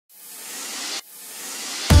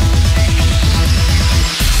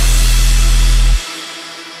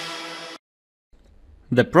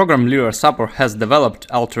The program LIRA-SAPR has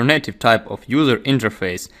developed alternative type of user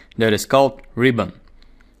interface that is called ribbon.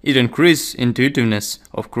 It increases intuitiveness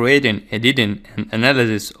of creating, editing, and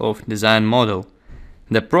analysis of design model.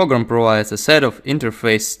 The program provides a set of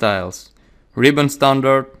interface styles: ribbon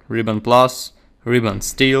standard, ribbon plus, ribbon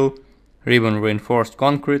steel, ribbon reinforced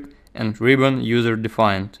concrete, and ribbon user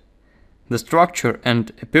defined. The structure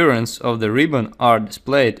and appearance of the ribbon are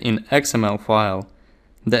displayed in XML file.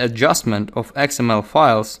 The adjustment of XML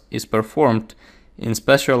files is performed in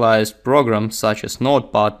specialized programs such as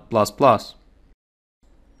Notepad++.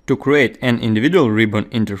 To create an individual ribbon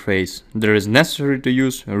interface, there is necessary to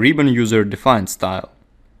use a ribbon user-defined style.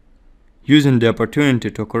 Using the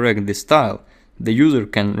opportunity to correct this style, the user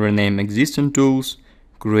can rename existing tools,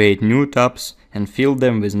 create new tabs, and fill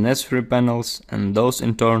them with necessary panels, and those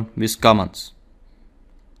in turn with comments.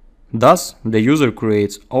 Thus, the user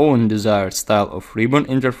creates own desired style of ribbon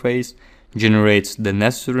interface, generates the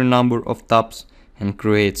necessary number of tabs, and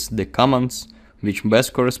creates the comments which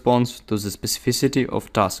best corresponds to the specificity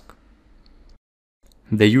of task.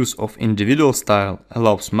 The use of individual style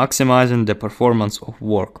allows maximizing the performance of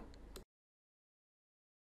work.